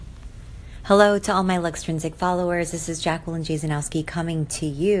Hello to all my Luxtrinsic followers. This is Jacqueline Jazanowski coming to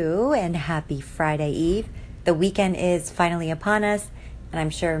you, and happy Friday Eve. The weekend is finally upon us, and I'm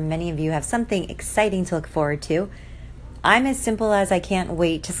sure many of you have something exciting to look forward to. I'm as simple as I can't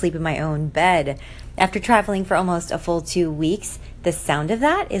wait to sleep in my own bed. After traveling for almost a full 2 weeks, the sound of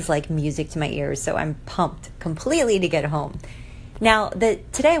that is like music to my ears, so I'm pumped completely to get home. Now,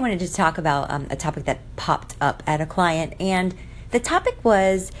 today I wanted to talk about a topic that popped up at a client, and the topic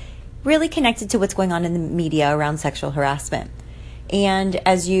was really connected to what's going on in the media around sexual harassment. And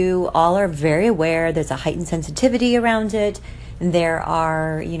as you all are very aware, there's a heightened sensitivity around it. There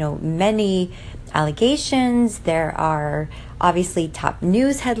are, many allegations. There are obviously top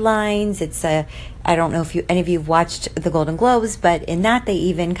news headlines. I don't know if any of you have watched the Golden Globes, but in that they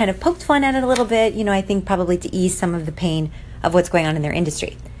even kind of poked fun at it a little bit, I think probably to ease some of the pain of what's going on in their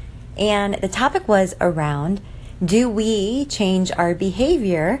industry. And the topic was around, do we change our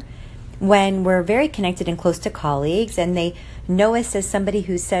behavior when we're very connected and close to colleagues and they know us as somebody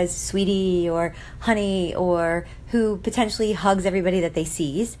who says sweetie or honey or who potentially hugs everybody that they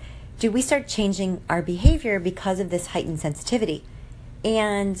sees? Do we start changing our behavior because of this heightened sensitivity?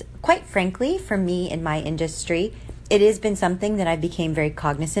 And quite frankly, for me in my industry, it has been something that I became very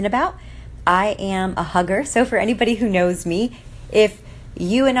cognizant about. I am a hugger, so for anybody who knows me, if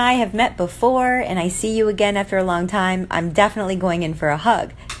you and I have met before and I see you again after a long time, I'm definitely going in for a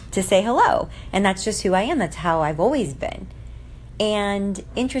hug to say hello. And that's just who I am. That's how I've always been. And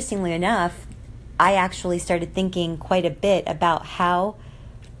interestingly enough, I actually started thinking quite a bit about how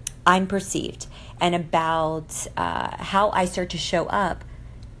I'm perceived and about how I start to show up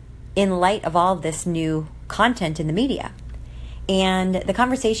in light of all this new content in the media. And the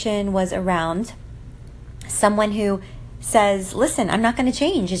conversation was around someone who says, listen, I'm not going to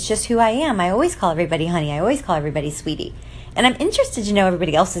change. It's just who I am. I always call everybody honey. I always call everybody sweetie. And I'm interested to know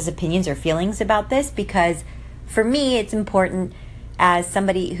everybody else's opinions or feelings about this, because for me, it's important as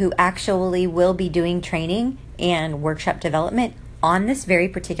somebody who actually will be doing training and workshop development on this very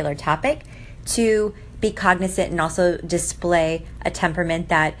particular topic to be cognizant and also display a temperament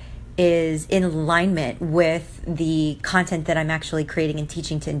that is in alignment with the content that I'm actually creating and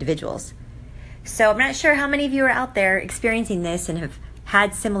teaching to individuals. So I'm not sure how many of you are out there experiencing this and have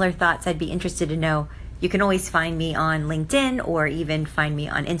had similar thoughts. I'd be interested to know. You can always find me on LinkedIn or even find me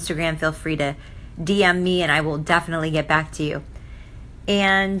on Instagram. Feel free to DM me and I will definitely get back to you.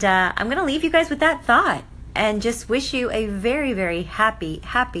 And I'm going to leave you guys with that thought and just wish you a very, very happy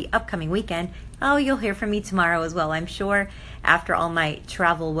upcoming weekend. Oh, you'll hear from me tomorrow as well, I'm sure, after all my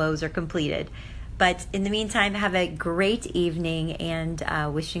travel woes are completed. But in the meantime, have a great evening and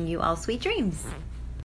wishing you all sweet dreams.